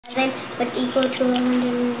would equal to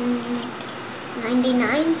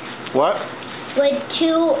 199? What? Would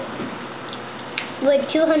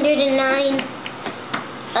 209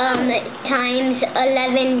 times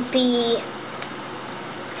 11 be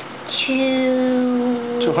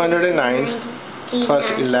 209 plus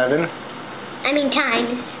 11? I mean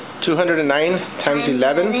times. 209 times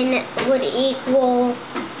 11? Would equal,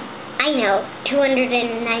 I know,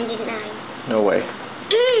 299. No way.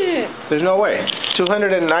 There's no way.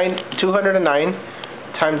 209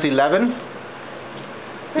 times 11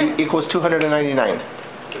 equals 299.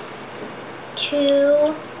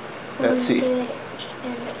 Let's see.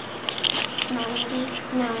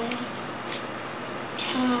 299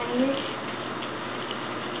 times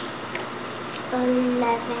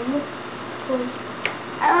 11.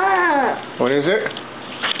 What is it?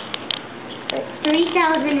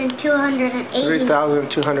 3,289.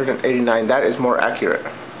 3,289. That is more accurate. I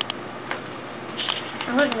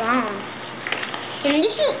was wrong. And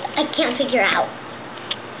this is, I can't figure out.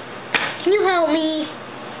 Can you help me?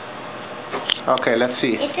 Okay, let's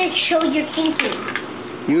see. It says show your thinking.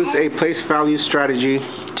 Use a place value strategy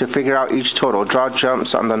to figure out each total. Draw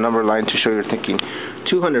jumps on the number line to show your thinking.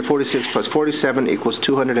 246 plus 47 equals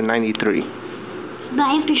 293. But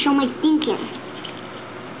I have to show my thinking.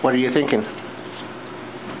 What are you thinking?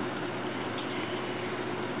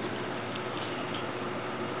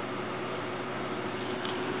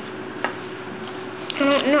 I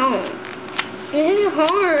don't know. This is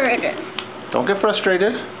hard. Don't get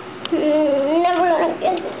frustrated. Never gonna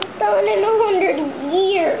get this done in 100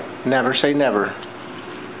 years. Never say never.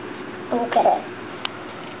 Look at it.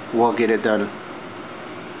 We'll get it done.